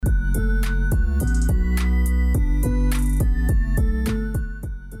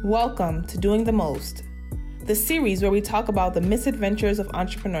Welcome to Doing the Most, the series where we talk about the misadventures of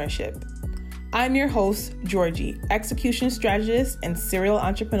entrepreneurship. I'm your host, Georgie, execution strategist and serial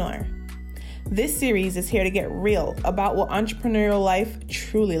entrepreneur. This series is here to get real about what entrepreneurial life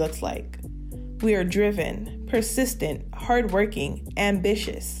truly looks like. We are driven, persistent, hardworking,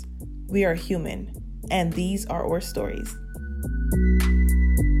 ambitious. We are human, and these are our stories.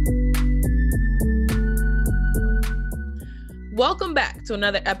 Welcome back to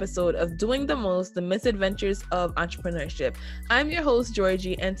another episode of Doing the Most, the misadventures of entrepreneurship. I'm your host,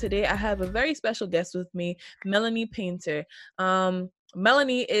 Georgie, and today I have a very special guest with me, Melanie Painter.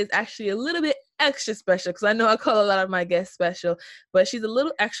 Melanie is actually a little bit extra special because I know I call a lot of my guests special, but she's a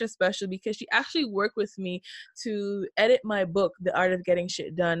little extra special because she actually worked with me to edit my book, The Art of Getting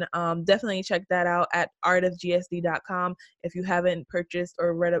Shit Done. Definitely check that out at artofgsd.com if you haven't purchased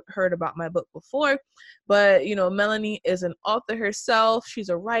or heard about my book before. But, Melanie is an author herself. She's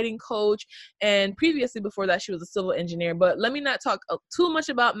a writing coach. And previously before that, she was a civil engineer. But let me not talk too much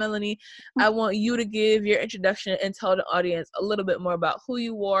about Melanie. I want you to give your introduction and tell the audience a little bit more about who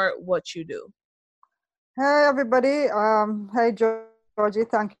you are, what you do. Hey, everybody. Hey, Georgie.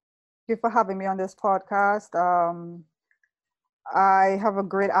 Thank you for having me on this podcast. I have a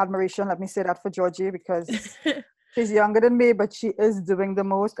great admiration, let me say that, for Georgie, because she's younger than me, but she is doing the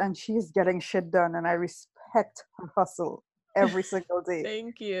most and she's getting shit done. And I respect her hustle every single day.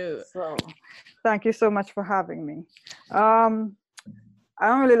 Thank you. So thank you so much for having me. I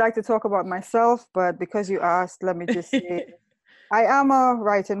don't really like to talk about myself, but because you asked, let me just say, I am a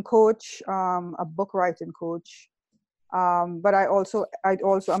writing coach, a book writing coach, but I'm also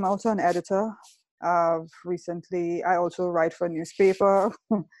an editor. Recently, I also write for a newspaper.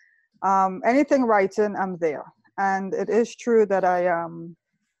 Anything writing, I'm there. And it is true that I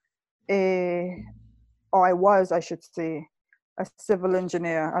should say, a civil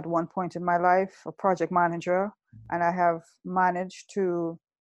engineer at one point in my life, a project manager, and I have managed to,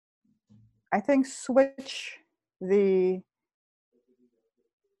 I think, switch the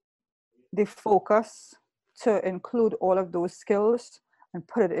focus to include all of those skills and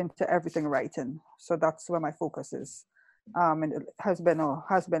put it into everything writing. So that's where my focus is. And it has been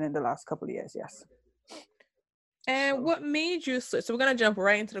in the last couple of years, yes. And what made you switch? So we're going to jump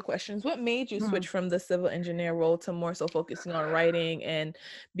right into the questions. What made you switch from the civil engineer role to more so focusing on writing and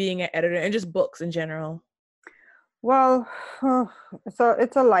being an editor and just books in general? Well, it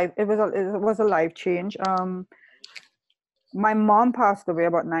was a life change. My mom passed away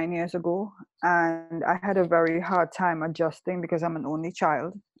about 9 years ago, and I had a very hard time adjusting because I'm an only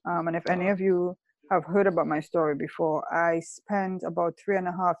child. And if any of you have heard about my story before, I spent about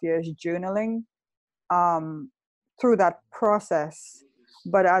 3.5 years journaling through that process.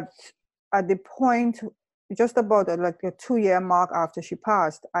 But at the point, just about like a 2-year mark after she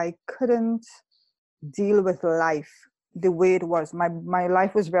passed, I couldn't deal with life the way it was. My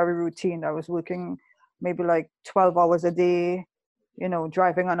life was very routine. I was working maybe like 12 hours a day,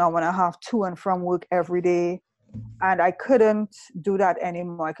 driving an hour and a half to and from work every day. And I couldn't do that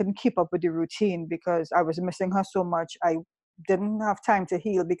anymore. I couldn't keep up with the routine because I was missing her so much. I didn't have time to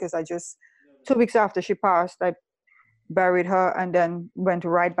heal because 2 weeks after she passed, I buried her and then went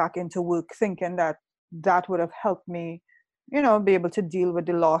right back into work thinking that would have helped me, be able to deal with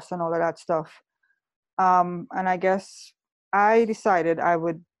the loss and all of that stuff. And I guess I decided I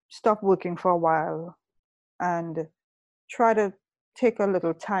would stop working for a while and try to take a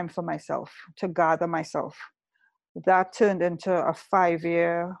little time for myself, to gather myself. That turned into a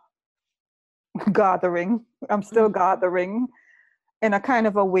 5-year gathering. I'm still gathering in a kind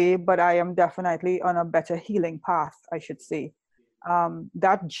of a way, but I am definitely on a better healing path, I should say.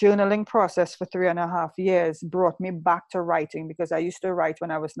 That journaling process for 3.5 years brought me back to writing because I used to write when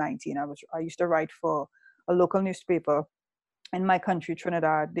I was 19. I used to write for a local newspaper in my country,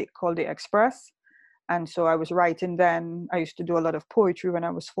 Trinidad, called The Express. And so I was writing then. I used to do a lot of poetry when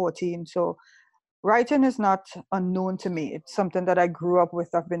I was 14. So writing is not unknown to me. It's something that I grew up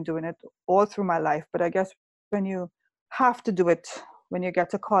with. I've been doing it all through my life. But I guess when you have to do it, when you get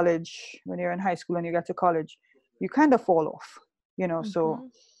to college, when you're in high school and you get to college, you kind of fall off, so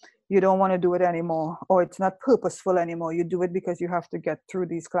you don't want to do it anymore, or it's not purposeful anymore. You do it because you have to get through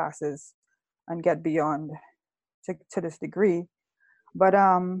these classes and get beyond to this degree. But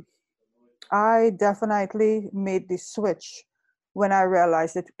I definitely made the switch when I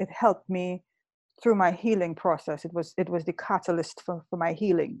realized it helped me through my healing process. It was the catalyst for my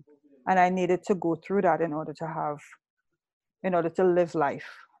healing. And I needed to go through that in order to live life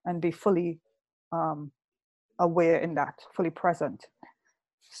and be fully aware in that, fully present.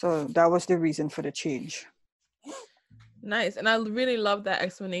 So that was the reason for the change. Nice. And I really love that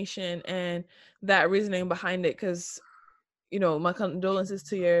explanation and that reasoning behind it, because, you know, my condolences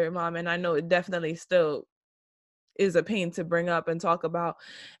to your mom. And I know it definitely still is a pain to bring up and talk about.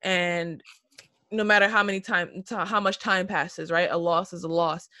 And no matter how much time passes, right? A loss is a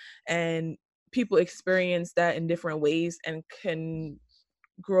loss. And people experience that in different ways and can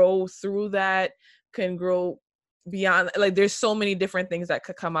grow through that, can grow beyond. Like, there's so many different things that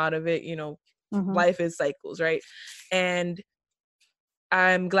could come out of it, you know. Mm-hmm. Life is cycles, right? And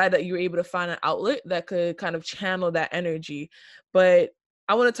I'm glad that you were able to find an outlet that could kind of channel that energy. But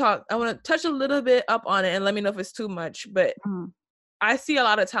I want to touch a little bit up on it and let me know if it's too much. But Mm-hmm. I see a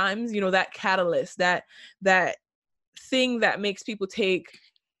lot of times, you know, that catalyst, that thing that makes people take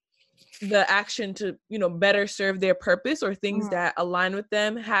the action to, you know, better serve their purpose or things that align with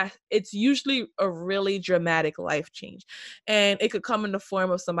them, it's usually a really dramatic life change. And it could come in the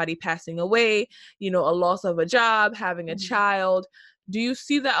form of somebody passing away, you know, a loss of a job, having a Mm-hmm. child. Do you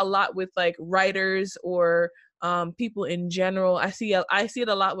see that a lot with like writers or people in general? I see it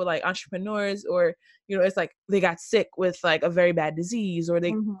a lot with like entrepreneurs, or, you know, it's like they got sick with like a very bad disease, or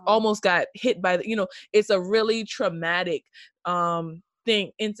they Mm-hmm. almost got hit by you know, it's a really traumatic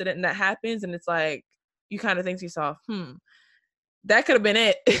incident that happens, and it's like you kind of think to yourself, that could have been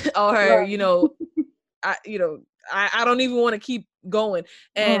it. Or, you Right. know, I don't even want to keep going.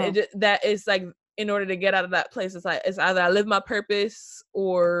 And Mm. that is like, in order to get out of that place, it's like, it's either I live my purpose,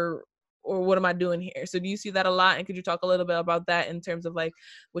 or what am I doing here? So do you see that a lot? And could you talk a little bit about that in terms of like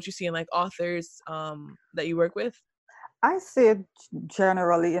what you see in like authors that you work with? I see it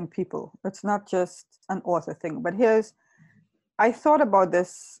generally in people. It's not just an author thing. But I thought about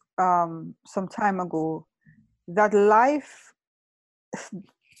this some time ago, that life,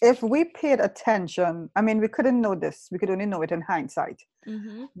 if we paid attention, I mean, we couldn't know this, we could only know it in hindsight.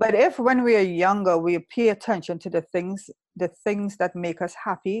 Mm-hmm. But if when we are younger, we pay attention to the things that make us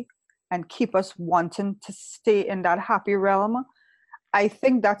happy and keep us wanting to stay in that happy realm, I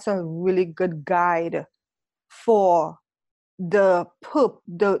think that's a really good guide for the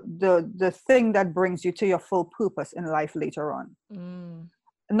thing that brings you to your full purpose in life later on. Mm.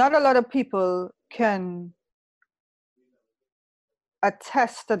 Not a lot of people can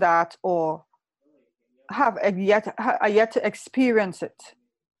attest to that, or yet to experience it,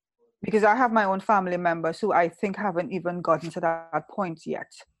 because I have my own family members who I think haven't even gotten to that point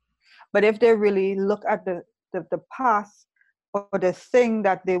yet. But if they really look at the path or the thing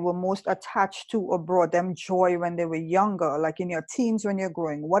that they were most attached to or brought them joy when they were younger, like in your teens when you're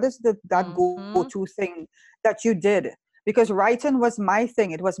growing, what is that Mm-hmm. go-to thing that you did? Because writing was my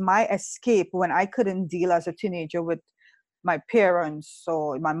thing. It was my escape when I couldn't deal as a teenager with my parents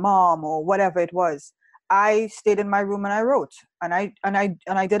or my mom or whatever it was. I stayed in my room and I wrote, and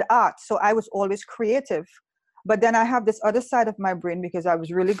I did art. So I was always creative. But then I have this other side of my brain, because I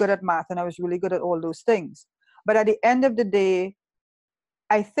was really good at math and I was really good at all those things. But at the end of the day,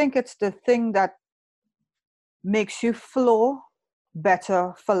 I think it's the thing that makes you flow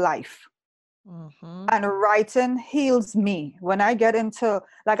better for life. Mm-hmm. And writing heals me. When I get into,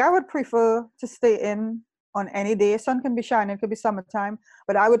 like, I would prefer to stay in on any day. Sun can be shining, it could be summertime,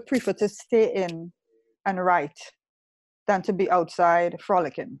 but I would prefer to stay in and write than to be outside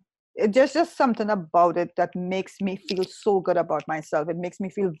frolicking. It just something about it that makes me feel so good about myself. It makes me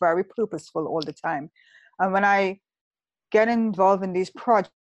feel very purposeful all the time. And when I get involved in these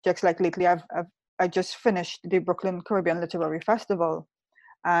projects, like lately, I just finished the Brooklyn Caribbean Literary Festival,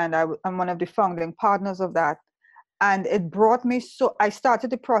 and I'm one of the founding partners of that. And it brought me, so I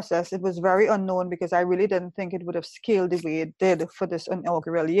started the process. It was very unknown because I really didn't think it would have scaled the way it did for this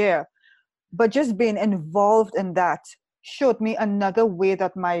inaugural year. But just being involved in that showed me another way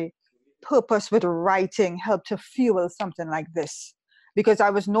that my purpose with writing helped to fuel something like this. Because I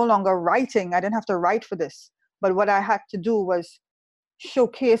was no longer writing, I didn't have to write for this. But what I had to do was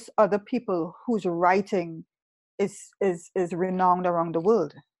showcase other people whose writing is renowned around the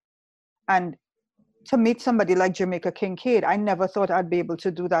world. And to meet somebody like Jamaica Kincaid, I never thought I'd be able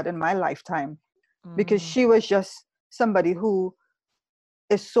to do that in my lifetime, because Mm. she was just somebody who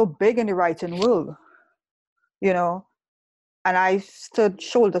is so big in the writing world, you know. And I stood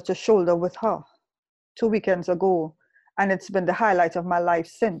shoulder to shoulder with her 2 weekends ago, and it's been the highlight of my life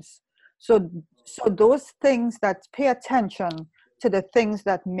since. So those things, that pay attention to the things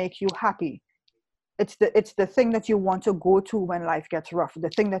that make you happy. It's the thing that you want to go to when life gets rough, the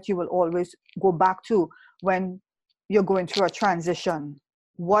thing that you will always go back to when you're going through a transition.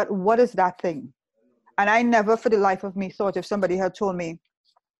 What is that thing? And I never for the life of me thought, if somebody had told me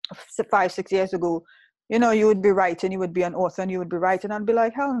 5, 6 years ago, you would be writing, you would be an author and you would be writing, I'd be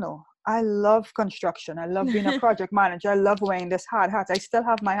like, hell no. I love construction. I love being a project manager. I love wearing this hard hat. I still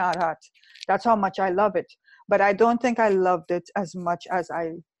have my hard hat. That's how much I love it. But I don't think I loved it as much as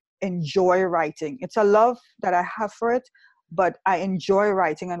I enjoy writing. It's a love that I have for it, but I enjoy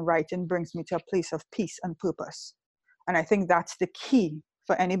writing, and writing brings me to a place of peace and purpose. And I think that's the key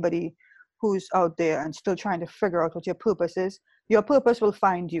for anybody who's out there and still trying to figure out what your purpose is. Your purpose will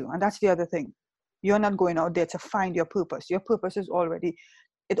find you. And that's the other thing. You're not going out there to find your purpose. Your purpose is already,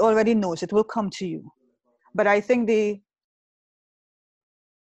 it already knows, it will come to you. But I think the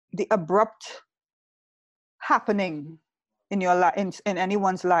abrupt happening in your life, in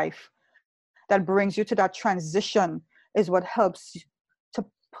anyone's life, that brings you to that transition is what helps to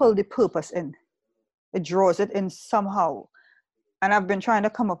pull the purpose in. It draws it in somehow. And I've been trying to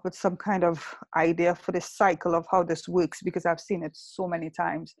come up with some kind of idea for this cycle of how this works, because I've seen it so many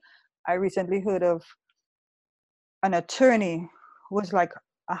times. I recently heard of an attorney who was like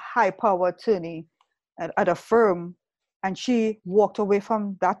a high power attorney at a firm, and she walked away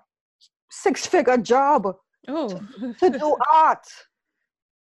from that 6-figure job to do art.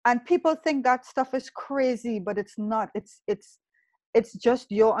 And people think that stuff is crazy, but it's not. It's just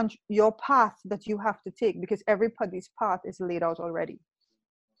your path that you have to take, because everybody's path is laid out already.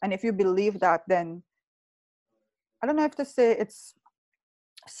 And if you believe that, then I don't know if to say it's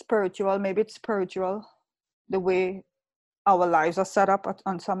spiritual. Maybe it's spiritual, the way our lives are set up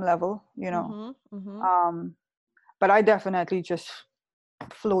on some level, you know. But I definitely just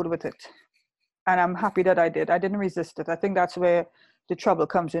flowed with it, and I'm happy that I did. I didn't resist it. I think that's where the trouble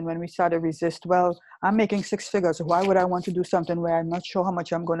comes in, when we start to resist. Well, I'm making 6 figures. Why would I want to do something where I'm not sure how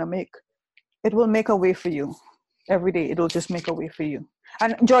much I'm going to make? It will make a way for you every day. It'll just make a way for you.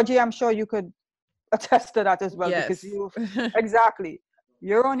 And Georgie, I'm sure you could attest to that as well. Yes. Because you, exactly,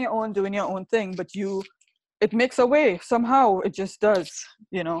 you're on your own doing your own thing, but it makes a way somehow. It just does,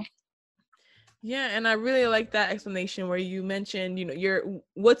 you know. Yeah, and I really like that explanation where you mentioned,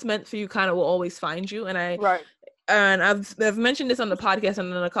 what's meant for you kind of will always find you. And I've mentioned this on the podcast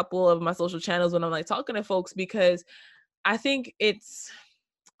and on a couple of my social channels when I'm like talking to folks, because I think it's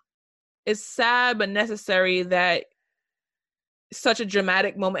sad but necessary that such a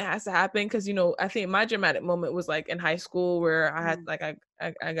dramatic moment has to happen. Because I think my dramatic moment was like in high school, where I had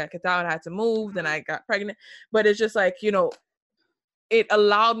I got kicked out, I had to move, then I got pregnant. But it's just like, it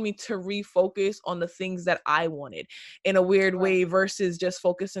allowed me to refocus on the things that I wanted in a weird way, versus just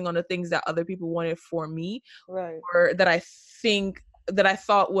focusing on the things that other people wanted for me, or that I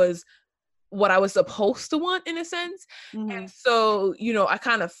thought was what I was supposed to want, in a sense. And so, I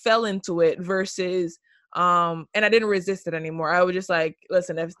kind of fell into it, versus and I didn't resist it anymore. I was just like,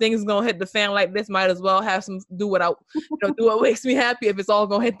 listen, if things gonna hit the fan like this, might as well have do what makes me happy. If it's all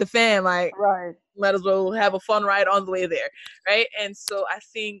gonna hit the fan, like, might as well have a fun ride on the way there, right? And so I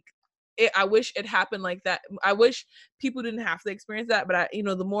think I wish it happened like that. I wish people didn't have to experience that, but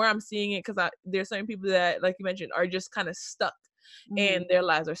the more I'm seeing it, because there's certain people that, like you mentioned, are just kind of stuck, and their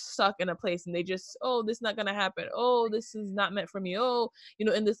lives are stuck in a place, and they just, oh, this is not gonna happen, oh, this is not meant for me, oh,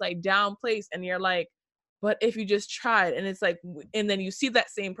 in this like down place. And you're like, but if you just tried, and it's like, and then you see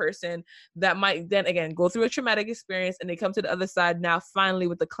that same person that might then again go through a traumatic experience, and they come to the other side now, finally,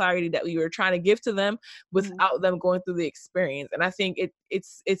 with the clarity that we were trying to give to them without them going through the experience. And I think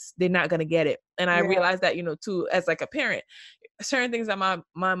it's they're not gonna get it. And I realized that, too, as like a parent, certain things that my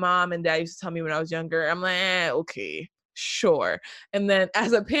mom and dad used to tell me when I was younger, I'm like, okay, sure. And then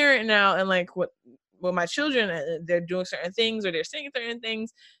as a parent now, and like with my children, they're doing certain things or they're saying certain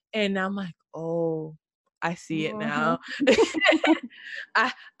things, and now I'm like, oh, I see it now.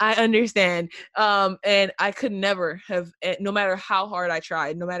 I understand. And I could never have, no matter how hard I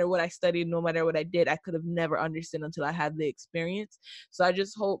tried, no matter what I studied, no matter what I did, I could have never understood until I had the experience. So I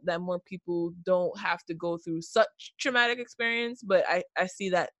just hope that more people don't have to go through such traumatic experience. But I see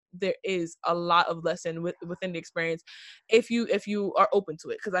that there is a lot of lesson within the experience if you are open to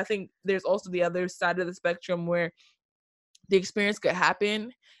it. Because I think there's also the other side of the spectrum where the experience could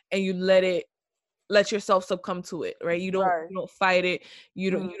happen and you let yourself succumb to it, right? You don't fight it.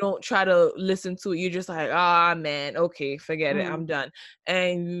 You don't try to listen to it. You're just like, man, okay, forget it, I'm done.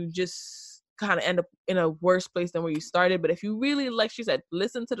 And you just kind of end up in a worse place than where you started. But if you really, like she said,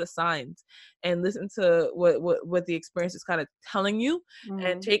 listen to the signs and listen to what the experience is kind of telling you,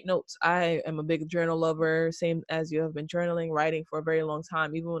 and take notes. I am a big journal lover, same as you, have been journaling, writing for a very long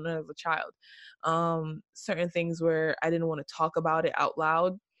time, even when I was a child. Certain things where I didn't want to talk about it out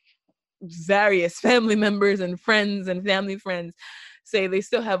loud, various family members and friends and family friends say they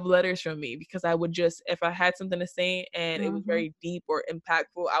still have letters from me, because I would just, if I had something to say and it was Mm-hmm. very deep or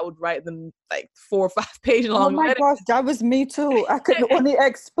impactful, I would write them like 4 or 5 page Oh long my letters. gosh, that was me too. I could only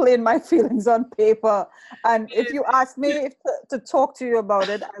explain my feelings on paper. And if you asked me to talk to you about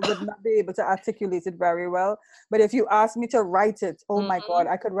it, I would not be able to articulate it very well. But if you asked me to write it, oh my Mhm. God,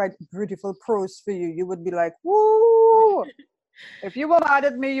 I could write beautiful prose for you. You would be like, woo. If you were mad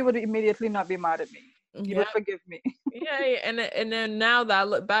at me, you would immediately not be mad at me. You Yeah. would forgive me. Yeah, and then now that I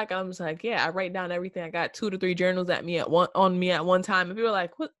look back, I'm just like, yeah, I write down everything. I got 2 to 3 journals at me at one time, and people are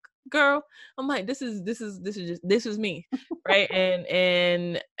like, "What, girl?" I'm like, this is me, right?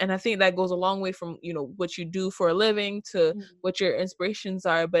 And I think that goes a long way from, you know, what you do for a living to what your inspirations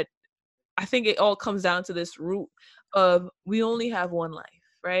are. But I think it all comes down to this root of, we only have one life,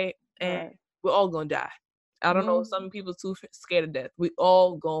 right? And Right. we're all gonna die. I don't know, Mhm. some people too scared of death. We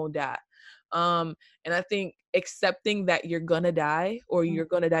all gonna die. And I think accepting that you're gonna die, or you're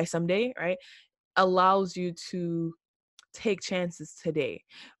gonna die someday, right, allows you to take chances today,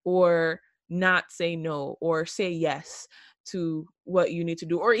 or not say no, or say yes to what you need to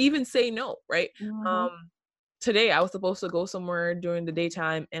do, or even say no, right? Mhm. Um, Today I was supposed to go somewhere during the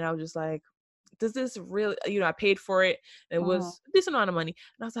daytime, and I was just like, does this really, you know, I paid for it, and it Mhm. was a decent amount of money,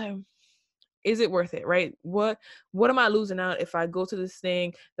 and I was like, is it worth it, right? What am I losing out if I go to this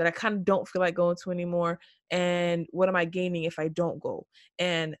thing that I kind of don't feel like going to anymore? And what am I gaining if I don't go?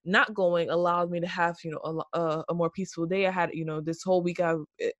 And not going allowed me to have, you know, a more peaceful day. I had, you know, this whole week I've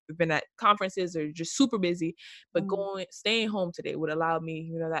been at conferences or just super busy, but Mhm. staying home today would allow me,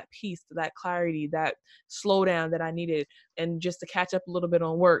 you know, that peace, that clarity, that slowdown that I needed, and just to catch up a little bit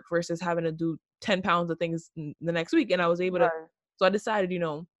on work versus having to do 10 pounds of things the next week. And I was able to, Right. so I decided, you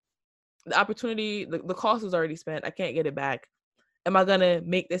know, the opportunity, the cost was already spent. I can't get it back. Am I gonna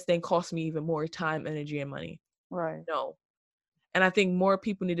make this thing cost me even more time, energy, and money? Right. No. And I think more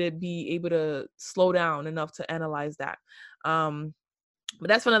people need to be able to slow down enough to analyze that. Um, but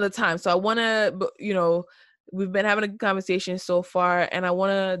that's for another time. So I want to, you know, we've been having a conversation so far, and I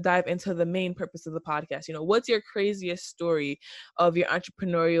want to dive into the main purpose of the podcast. You know, what's your craziest story of your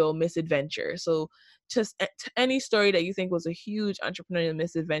entrepreneurial misadventure? So just any story that you think was a huge entrepreneurial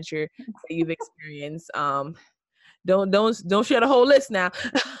misadventure that you've experienced. Don't share the whole list now.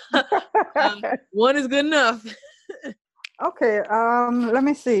 One is good enough. Okay, let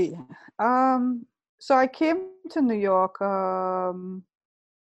me see. So I came to New York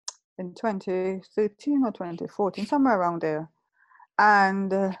in 2013 or 2014, somewhere around there.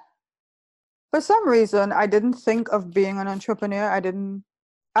 And for some reason, I didn't think of being an entrepreneur.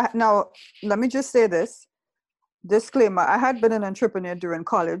 Now, let me just say this disclaimer. I had been an entrepreneur during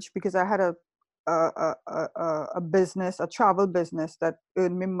college because I had a business, a travel business that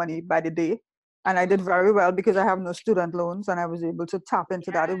earned me money by the day. And I did very well because I have no student loans and I was able to tap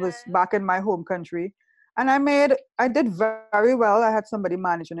into that. It was back in my home country. And I did very well. I had somebody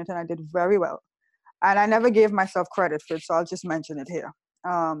managing it and I did very well. And I never gave myself credit for it, so I'll just mention it here.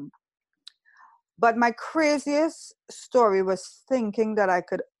 Um, but my craziest story was thinking that I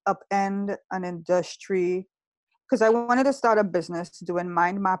could upend an industry because I wanted to start a business doing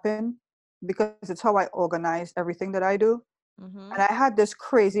mind mapping because it's how I organize everything that I do. Mm-hmm. And I had this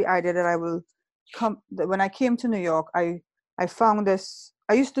crazy idea that I will that when I came to New York, I found this.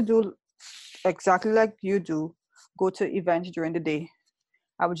 I used to do exactly like you do, go to events during the day.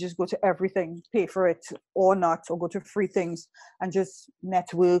 I would just go to everything, pay for it or not, or go to free things and just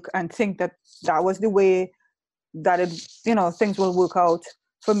network and think that that was the way that things will work out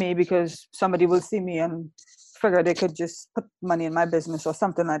for me because somebody will see me and figure they could just put money in my business or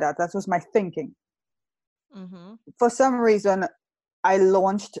something like that. That was my thinking. Mm-hmm. For some reason, I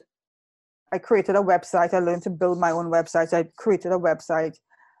I created a website. I learned to build my own websites. I created a website.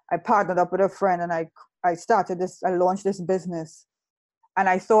 I partnered up with a friend and I launched this business. And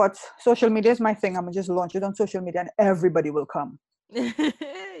I thought social media is my thing. I'm gonna just launch it on social media and everybody will come.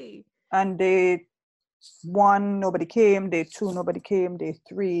 Hey. And day one, nobody came. Day two, nobody came. Day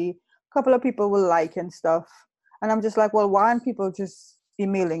three, a couple of people will like and stuff. And I'm just like, well, why aren't people just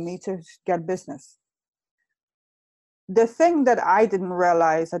emailing me to get business? The thing that I didn't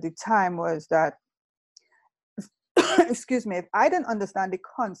realize at the time was that, excuse me, if I didn't understand the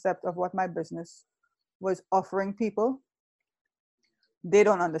concept of what my business was offering people, they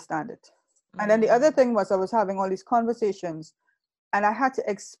don't understand it. And then the other thing was I was having all these conversations and I had to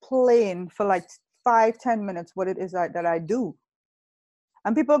explain for like 5-10 minutes what it is that I do.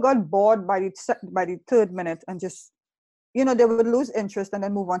 And people got bored by the third minute and just, they would lose interest and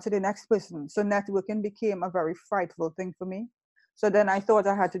then move on to the next person. So networking became a very frightful thing for me. So then I thought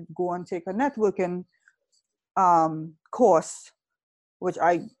I had to go and take a networking course which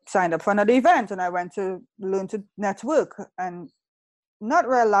I signed up for another event, and I went to learn to network, and not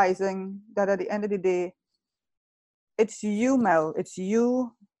realizing that at the end of the day, it's you, Mel. It's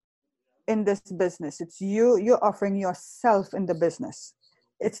you in this business. It's you. You're offering yourself in the business.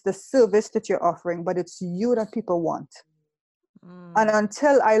 It's the service that you're offering, but it's you that people want. And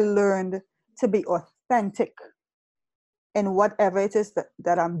until I learned to be authentic in whatever it is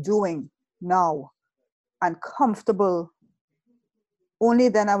that I'm doing now and comfortable, only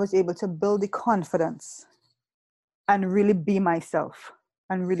then I was able to build the confidence and really be myself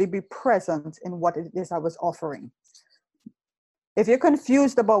and really be present in what it is I was offering. If you're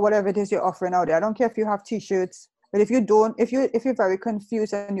confused about whatever it is you're offering out there, I don't care if you have t-shirts, but if you're very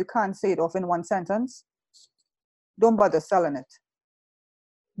confused and you can't say it off in one sentence, don't bother selling it,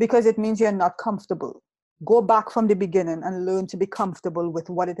 because it means you're not comfortable. Go back from the beginning and learn to be comfortable with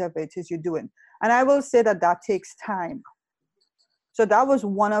whatever it is you're doing. And I will say that takes time. So that was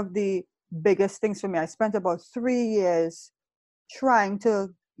one of the biggest things for me. I spent about 3 years trying to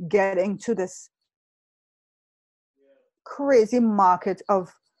get into this crazy market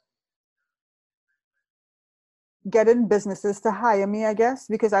of getting businesses to hire me, I guess,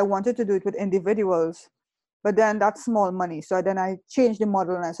 because I wanted to do it with individuals, but then that's small money. So then I changed the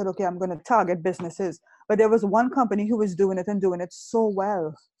model and I said, okay, I'm going to target businesses. But there was one company who was doing it so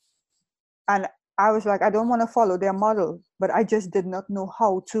well. And I was like, I don't want to follow their model, but I just did not know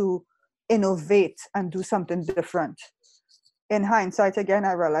how to innovate and do something different. In hindsight, again,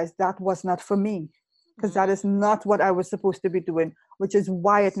 I realized that was not for me, because that is not what I was supposed to be doing, which is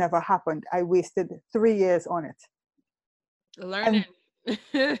why it never happened. I wasted 3 years on it. Learning.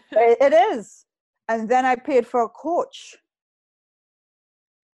 It is. And then I paid for a coach.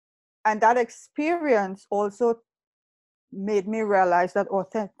 And that experience also made me realize that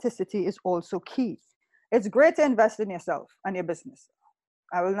authenticity is also key. It's great to invest in yourself and your business.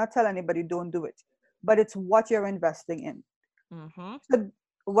 I will not tell anybody don't do it, but it's what you're investing in. So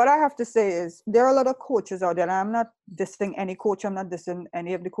what I have to say is there are a lot of coaches out there, and I'm not dissing any coach. I'm not dissing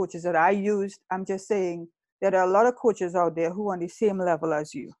any of the coaches that I used. I'm just saying there are a lot of coaches out there who are on the same level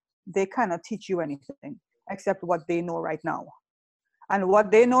as you. They cannot teach you anything except what they know right now. And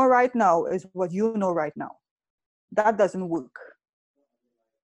what they know right now is what you know right now. That doesn't work.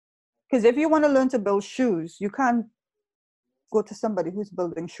 Because if you want to learn to build shoes, you can't go to somebody who's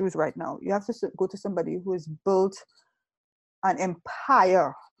building shoes right now. You have to go to somebody who has built an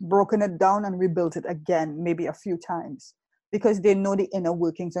empire, broken it down and rebuilt it again, maybe a few times, because they know the inner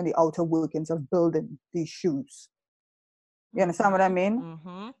workings and the outer workings of building these shoes. You understand what I mean?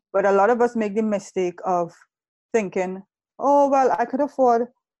 But a lot of us make the mistake of thinking, oh, well, I could afford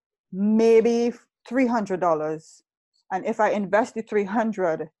maybe $300. And if I invest the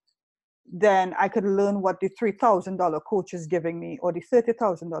 $300, then I could learn what the $3,000 coach is giving me or the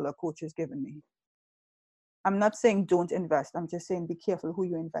 $30,000 coach is giving me. I'm not saying don't invest. I'm just saying be careful who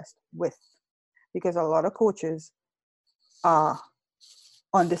you invest with, because a lot of coaches are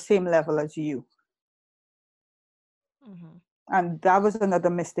on the same level as you. And that was another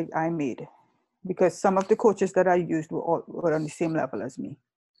mistake I made, because some of the coaches that I used were on the same level as me.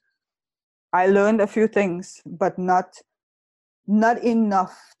 I learned a few things, but not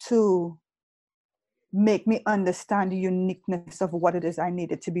enough to make me understand the uniqueness of what it is I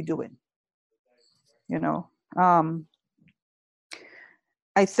needed to be doing. You know,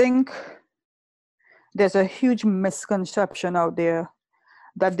 I think there's a huge misconception out there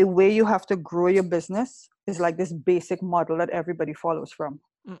that the way you have to grow your business is like this basic model that everybody follows from.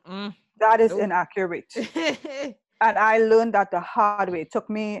 That is inaccurate. And I learned that the hard way. It took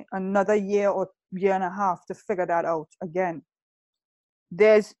me another year or year and a half to figure that out again.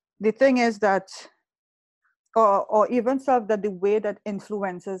 The thing is that, or even so, that the way that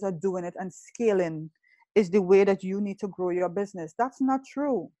influencers are doing it and scaling is the way that you need to grow your business. That's not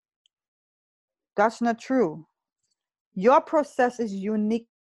true. That's not true. Your process is unique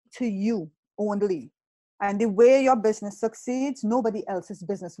to you only. And the way your business succeeds, nobody else's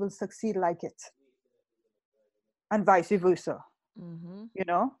business will succeed like it. And vice versa. You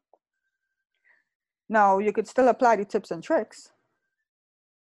know? Now, you could still apply the tips and tricks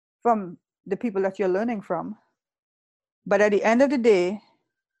from the people that you're learning from. But at the end of the day,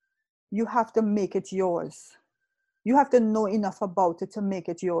 you have to make it yours. You have to know enough about it to make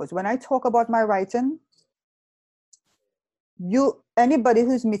it yours. When I talk about my writing, anybody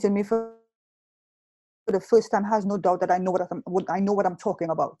who's meeting me for the first time has no doubt that I know what I'm talking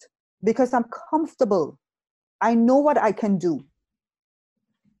about, because I'm comfortable. I know what I can do.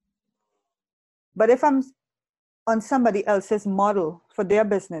 But if I'm on somebody else's model for their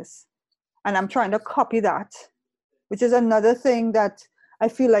business and I'm trying to copy that, which is another thing that I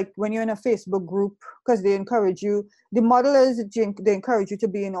feel like when you're in a Facebook group, because they encourage you, the model is they encourage you to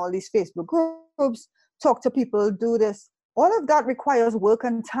be in all these Facebook groups, talk to people, do this. All of that requires work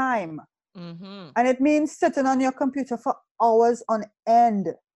and time. Mm-hmm. And it means sitting on your computer for hours on end.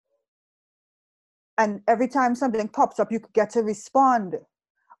 And every time something pops up, you get to respond.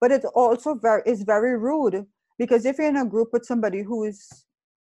 But it also is very rude, because if you're in a group with somebody who is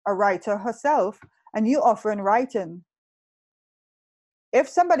a writer herself and you offer in writing, if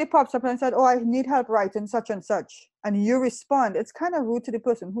somebody pops up and said, oh, I need help writing such and such, and you respond, it's kind of rude to the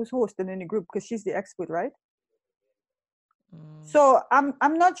person who's hosting in the group, because she's the expert, right? So I'm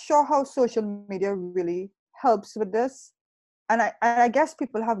not sure how social media really helps with this. And I guess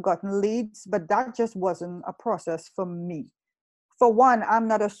people have gotten leads, but that just wasn't a process for me. For one, I'm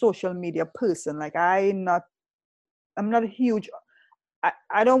not a social media person. Like I'm not a huge,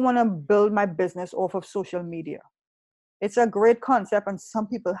 I don't want to build my business off of social media. It's a great concept, and some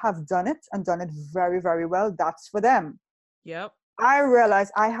people have done it and done it very, very well. That's for them. Yep. I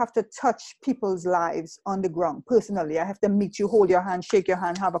realize I have to touch people's lives on the ground personally. I have to meet you, hold your hand, shake your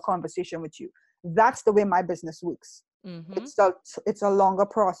hand, have a conversation with you. That's the way my business works. Mm-hmm. It's a longer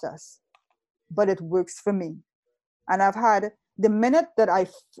process, but it works for me. And I've had, the minute that I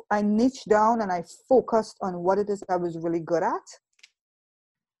niched down and I focused on what it is I was really good at,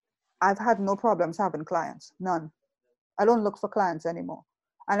 I've had no problems having clients. None. I don't look for clients anymore.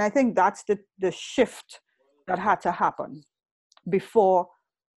 And I think that's the shift that had to happen before.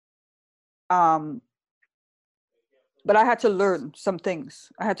 But I had to learn some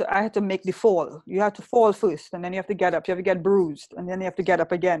things. I had to make the fall. You have to fall first, and then you have to get up. You have to get bruised, and then you have to get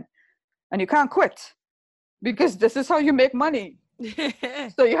up again. And you can't quit, because this is how you make money.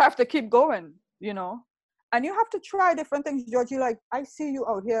 So you have to keep going, you know. And you have to try different things, Georgie. Like, I see you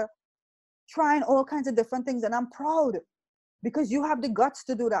out here trying all kinds of different things, and I'm proud, because you have the guts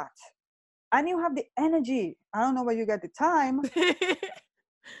to do that. And you have the energy. I don't know where you get the time,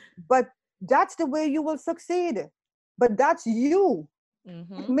 but that's the way you will succeed. But that's you.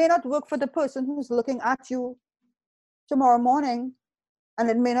 Mm-hmm. It may not work for the person who's looking at you tomorrow morning, and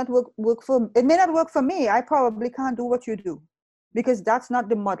it may not work for me. I probably can't do what you do, because that's not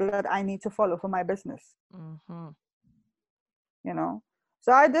the model that I need to follow for my business. Mm-hmm. You know,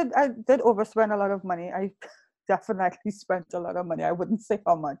 so I did overspend a lot of money. I definitely spent a lot of money. I wouldn't say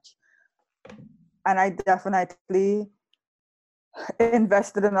how much. And I definitely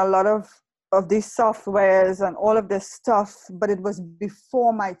invested in a lot of these softwares and all of this stuff, but it was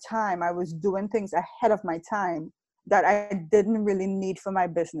before my time. I was doing things ahead of my time that I didn't really need for my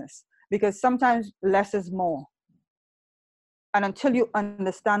business, because sometimes less is more. And until you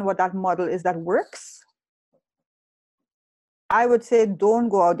understand what that model is that works, I would say don't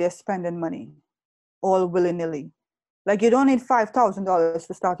go out there spending money all willy-nilly. Like, you don't need $5,000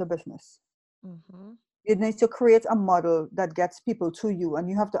 to start a business. Mm-hmm. You need to create a model that gets people to you, and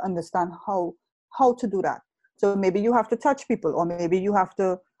you have to understand how to do that. So maybe you have to touch people, or maybe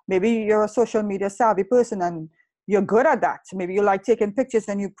you're a social media savvy person and you're good at that. Maybe you like taking pictures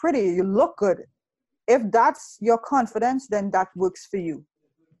and you're pretty, you look good. If that's your confidence, then that works for you,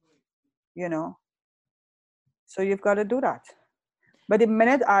 you know? So you've got to do that. But the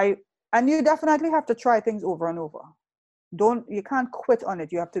minute and you definitely have to try things over and over. You can't quit on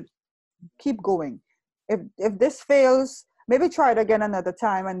it. You have to keep going. If this fails, maybe try it again another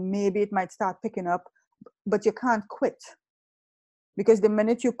time, and maybe it might start picking up, but you can't quit. Because the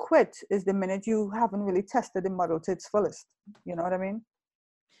minute you quit is the minute you haven't really tested the model to its fullest. You know what I mean?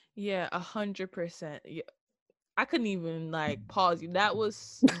 Yeah, 100%. I couldn't even like pause you. That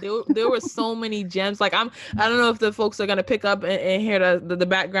was there were so many gems. Like I don't know if the folks are gonna pick up and hear the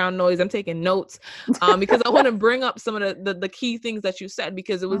background noise. I'm taking notes because I want to bring up some of the key things that you said,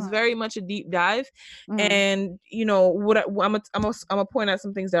 because it was very much a deep dive. And you know what I'm gonna point out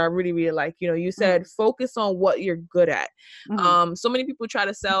some things that I really, really like. You know, you said focus on what you're good at. So many people try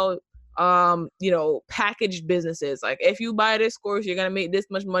to sell you know, packaged businesses. Like, if you buy this course, you're gonna make this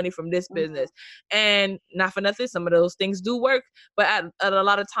much money from this business. And not for nothing, some of those things do work, but at a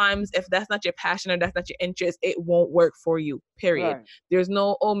lot of times, if that's not your passion or that's not your interest, it won't work for you, period. Right. There's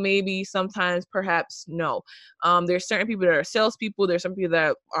no, oh, maybe, sometimes, perhaps, no. There's certain people that are salespeople, there's some people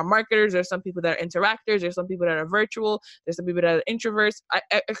that are marketers, there's some people that are interactors, there's some people that are virtual, there's some people that are introverts,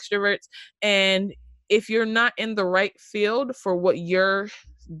 extroverts, and if you're not in the right field for what your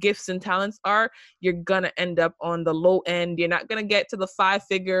gifts and talents are, you're gonna end up on the low end. You're not gonna get to the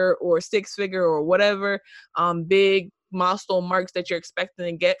 5-figure or 6-figure or whatever big milestone marks that you're expecting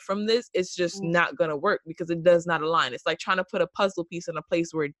to get from this. It's just not gonna work, because it does not align. It's like trying to put a puzzle piece in a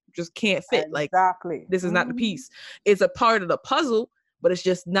place where it just can't fit. Exactly. Like, this is not the piece. It's a part of the puzzle, but it's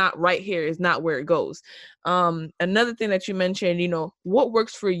just not right here. It's not where it goes. Another thing that you mentioned, you know, what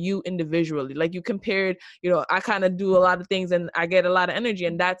works for you individually. Like you compared, you know, I kind of do a lot of things and I get a lot of energy,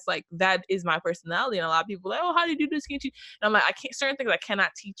 and that's like, that is my personality. And a lot of people are like, oh, how do you do this? Can't you? And I'm like, I can't, certain things I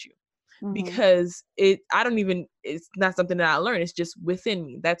cannot teach you. Because it's not something that I learned. It's just within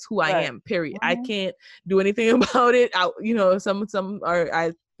me. That's who I am, period. I can't do anything about it. You know, some are,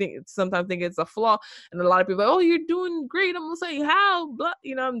 I sometimes think it's a flaw, and a lot of people are like, oh, you're doing great. I'm gonna say, how? But,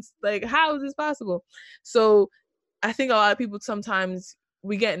 you know, I'm like, how is this possible? So I think a lot of people, sometimes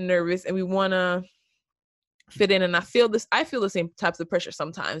we get nervous and we want to fit in, and I feel the same types of pressure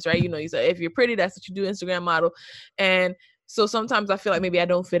sometimes, right? You know, you say, if you're pretty, that's what you do, Instagram model. And so sometimes I feel like maybe I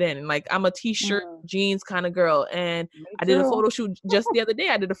don't fit in. Like I'm a t-shirt, jeans kind of girl. And I did a photo shoot just the other day.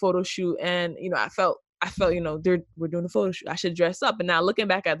 I did a photo shoot, and, you know, I felt, you know, we're doing a photo shoot. I should dress up. And now looking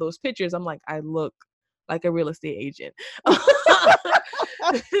back at those pictures, I'm like, I look like a real estate agent. By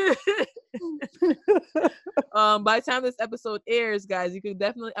the time this episode airs, guys, you can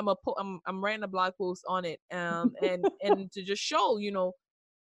definitely, I'm writing a blog post on it. And to just show, you know,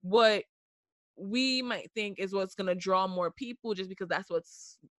 what we might think is what's going to draw more people, just because that's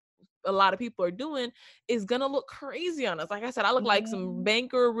what's a lot of people are doing, is gonna look crazy on us. Like I said, I look like some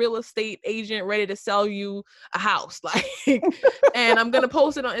banker, real estate agent ready to sell you a house. Like, and I'm gonna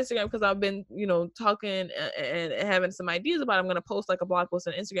post it on Instagram because I've been, you know, talking and having some ideas about it. I'm gonna post like a blog post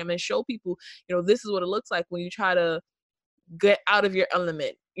on Instagram and show people, you know, this is what it looks like when you try to get out of your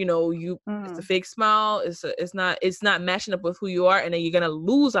element. You know, it's a fake smile. It's not matching up with who you are, and then you're gonna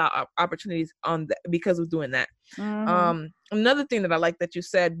lose our opportunities on that because of doing that. Another thing that I like that you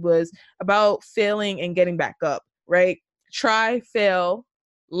said was about failing and getting back up. Right? Try, fail,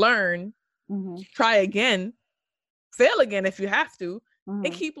 learn, try again, fail again if you have to,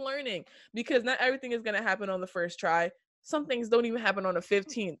 and keep learning, because not everything is gonna happen on the first try. Some things don't even happen on the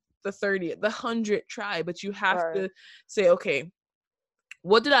 15th, the 30th, the 100th try. But you have to say, okay,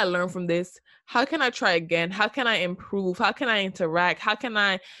 what did I learn from this? How can I try again? How can I improve? How can I interact? How can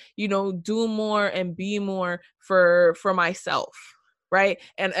I, you know, do more and be more for myself, right?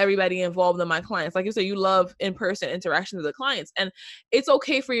 And everybody involved in my clients. Like you said, you love in-person interactions with the clients, and it's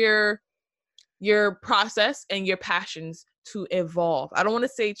okay for your process and your passions to evolve. I don't want to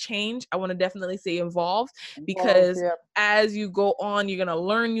say change. I want to definitely say evolve, because as you go on, you're going to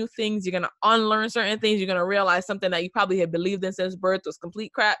learn new things. You're going to unlearn certain things. You're going to realize something that you probably had believed in since birth was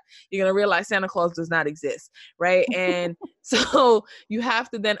complete crap. You're going to realize Santa Claus does not exist, right? And so you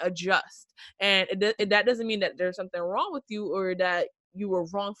have to then adjust. And that doesn't mean that there's something wrong with you or that you were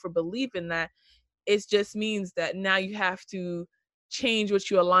wrong for believing that. It just means that now you have to change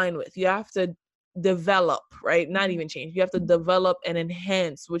what you align with. You have to develop, right? Not even change. You have to develop and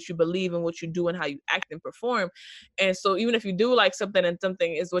enhance what you believe and what you do and how you act and perform. And so even if you do like something and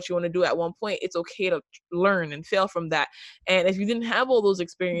something is what you want to do at one point, it's okay to learn and fail from that. And if you didn't have all those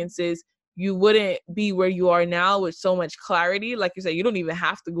experiences, you wouldn't be where you are now with so much clarity. Like you said, you don't even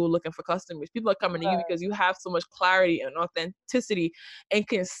have to go looking for customers. People are coming to you because you have so much clarity and authenticity and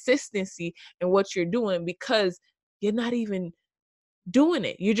consistency in what you're doing, because you're not even doing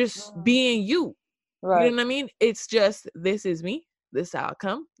it. You're just being you. Right. You know what I mean? It's just, this is me. This is how I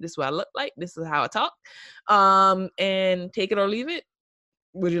come. This is what I look like. This is how I talk. And take it or leave it.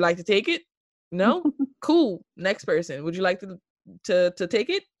 Would you like to take it? No? Cool. Next person. Would you like to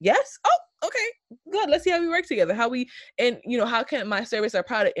take it? Yes? Oh, okay. Good. Let's see how we work together. And you know, how can my service or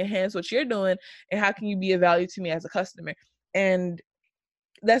product enhance what you're doing, and how can you be of value to me as a customer? And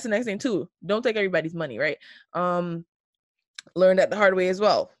that's the next thing too. Don't take everybody's money, right? Learn that the hard way as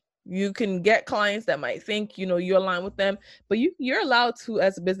well. You can get clients that might think, you know, you align with them, but you're allowed to,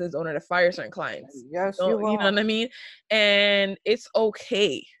 as a business owner, to fire certain clients. Yes, you know what I mean? And it's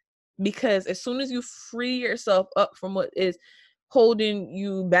okay, because as soon as you free yourself up from what is holding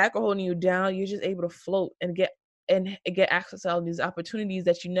you back or holding you down, you're just able to float and get access to all these opportunities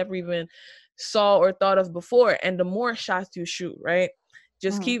that you never even saw or thought of before. And the more shots you shoot, right?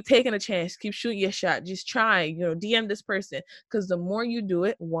 Just keep taking a chance, keep shooting your shot, just try, you know, DM this person, because the more you do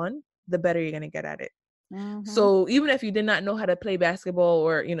it, the better you're going to get at it. So even if you did not know how to play basketball,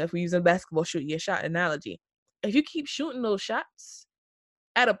 or, you know, if we use a basketball shoot your shot analogy, if you keep shooting those shots,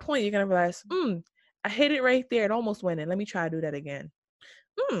 at a point you're going to realize, I hit it right there. It almost went in. Let me try to do that again.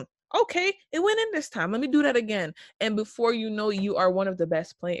 Okay, it went in this time. Let me do that again. And before you know, you are one of the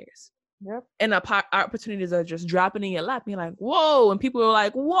best players. Yep. And opportunities are just dropping in your lap. You're like, whoa. And people are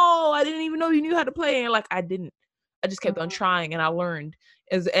like, whoa, I didn't even know you knew how to play. And you're like, I didn't. I just kept on trying, and I learned.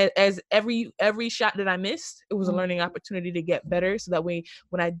 As every shot that I missed, it was a learning opportunity to get better. So that way,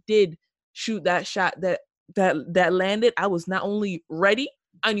 when I did shoot that shot that that landed, I was not only ready,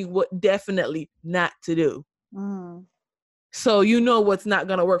 I knew what definitely not to do. So you know what's not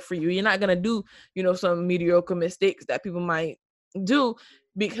gonna work for you. You're not gonna do, some mediocre mistakes that people might do,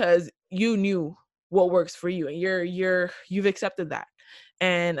 because you knew what works for you, and you've accepted that.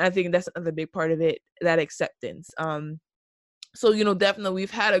 And I think that's another big part of it, that acceptance. So, definitely we've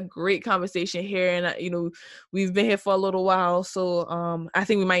had a great conversation here, and, we've been here for a little while. So I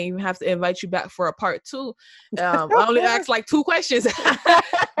think we might even have to invite you back for a part 2. I only asked like 2 questions,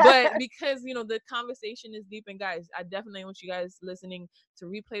 but because, the conversation is deep. And guys, I definitely want you guys listening to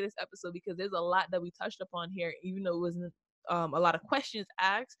replay this episode, because there's a lot that we touched upon here, even though it wasn't a lot of questions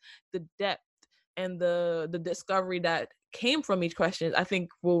asked. The depth and the discovery that came from each question, I think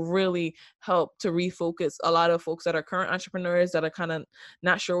will really help to refocus a lot of folks that are current entrepreneurs that are kind of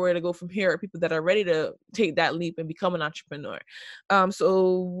not sure where to go from here, or people that are ready to take that leap and become an entrepreneur.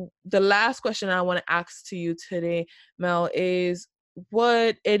 So the last question I want to ask to you today, Mel, is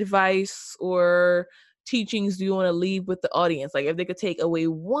what advice or teachings do you want to leave with the audience? Like, if they could take away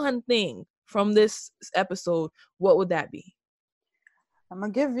one thing from this episode, what would that be? I'm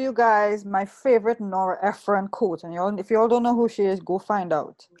going to give you guys my favorite Nora Ephron quote. And if you all don't know who she is, go find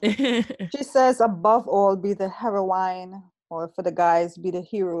out. She says, above all, be the heroine, or for the guys, be the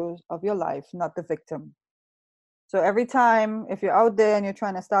hero of your life, not the victim. So every time, if you're out there and you're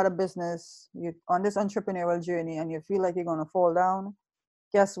trying to start a business, you're on this entrepreneurial journey and you feel like you're going to fall down,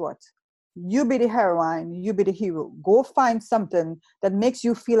 guess what? You be the heroine, you be the hero. Go find something that makes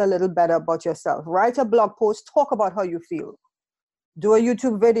you feel a little better about yourself. Write a blog post, talk about how you feel. Do a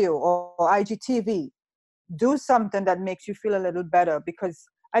YouTube video or IGTV. Do something that makes you feel a little better, because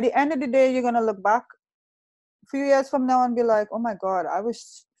at the end of the day, you're going to look back a few years from now and be like, oh my God, I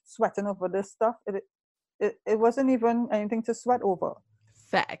was sweating over this stuff. It wasn't even anything to sweat over.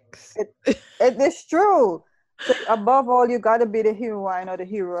 Facts. It is true. So above all, you got to be the heroine or the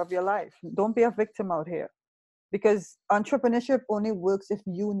hero of your life. Don't be a victim out here, because entrepreneurship only works if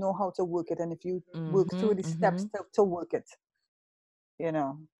you know how to work it, and if you work through the steps to work it.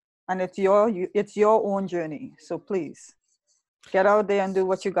 And it's your own journey. So please get out there and do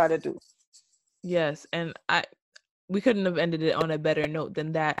what you got to do. Yes. And we couldn't have ended it on a better note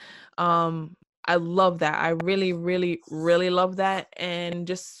than that. I love that. I really, really, really love that. And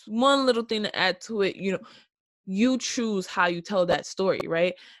just one little thing to add to it, you choose how you tell that story,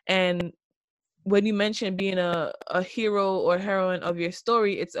 right? And when you mention being a hero or heroine of your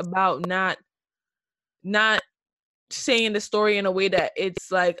story, it's about not saying the story in a way that it's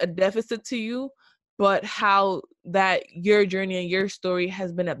like a deficit to you, but how that your journey and your story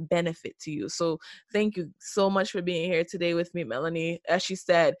has been a benefit to you. So thank you so much for being here today with me, Melanie. As she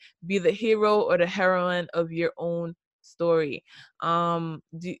said, be the hero or the heroine of your own story. And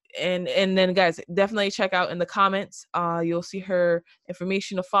then guys, definitely check out in the comments. You'll see her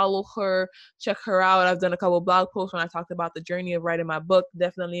information to follow her. Check her out. I've done a couple blog posts when I talked about the journey of writing my book.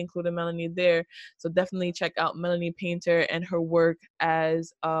 Definitely included Melanie there. So definitely check out Melanie Painter and her work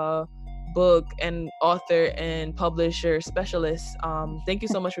as a book and author and publisher specialist. Thank you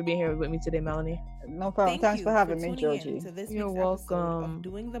so much for being here with me today, Melanie. No problem. Thanks for having me, Georgie. You're welcome. Of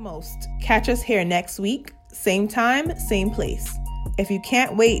Doing the Most. Catch us here next week, same time, same place. If you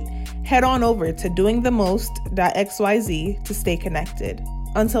can't wait, head on over to doingthemost.xyz to stay connected.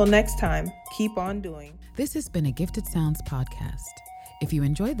 Until next time, keep on doing. This has been a Gifted Sounds podcast. If you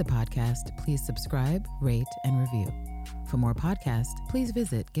enjoyed the podcast, please subscribe, rate, and review. For more podcasts, please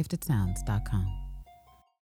visit giftedsounds.com.